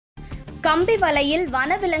கம்பி வலையில்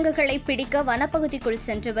வனவிலங்குகளை பிடிக்க வனப்பகுதிக்குள்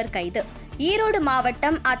சென்றவர் கைது. ஈரோடு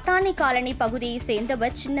மாவட்டம் அத்தானி காலனி பகுதியை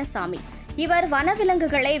சேர்ந்தவர் சின்னசாமி. இவர்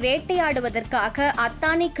வனவிலங்குகளை வேட்டையாடுவதற்காக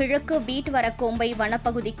அத்தானி கிழக்கு பீட் வரக்கோம்பை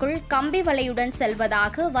வனப்பகுதிக்குள் கம்பி வலையுடன்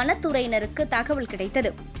செல்வதாக வனத்துறையினருக்கு தகவல்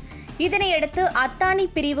கிடைத்தது. இதனையடுத்து அத்தானி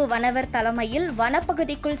பிரிவு வனவர் தலைமையில்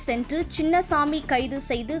வனப்பகுதிக்குள் சென்று சின்னசாமி கைது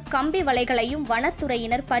செய்து கம்பி வலைகளையும்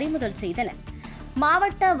வனத்துறையினர் பறிமுதல் செய்தனர்.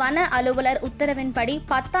 மாவட்ட வன அலுவலர் உத்தரவின்படி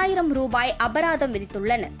 10,000 ரூபாய் அபராதம்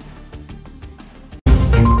விதித்துள்ளனர்.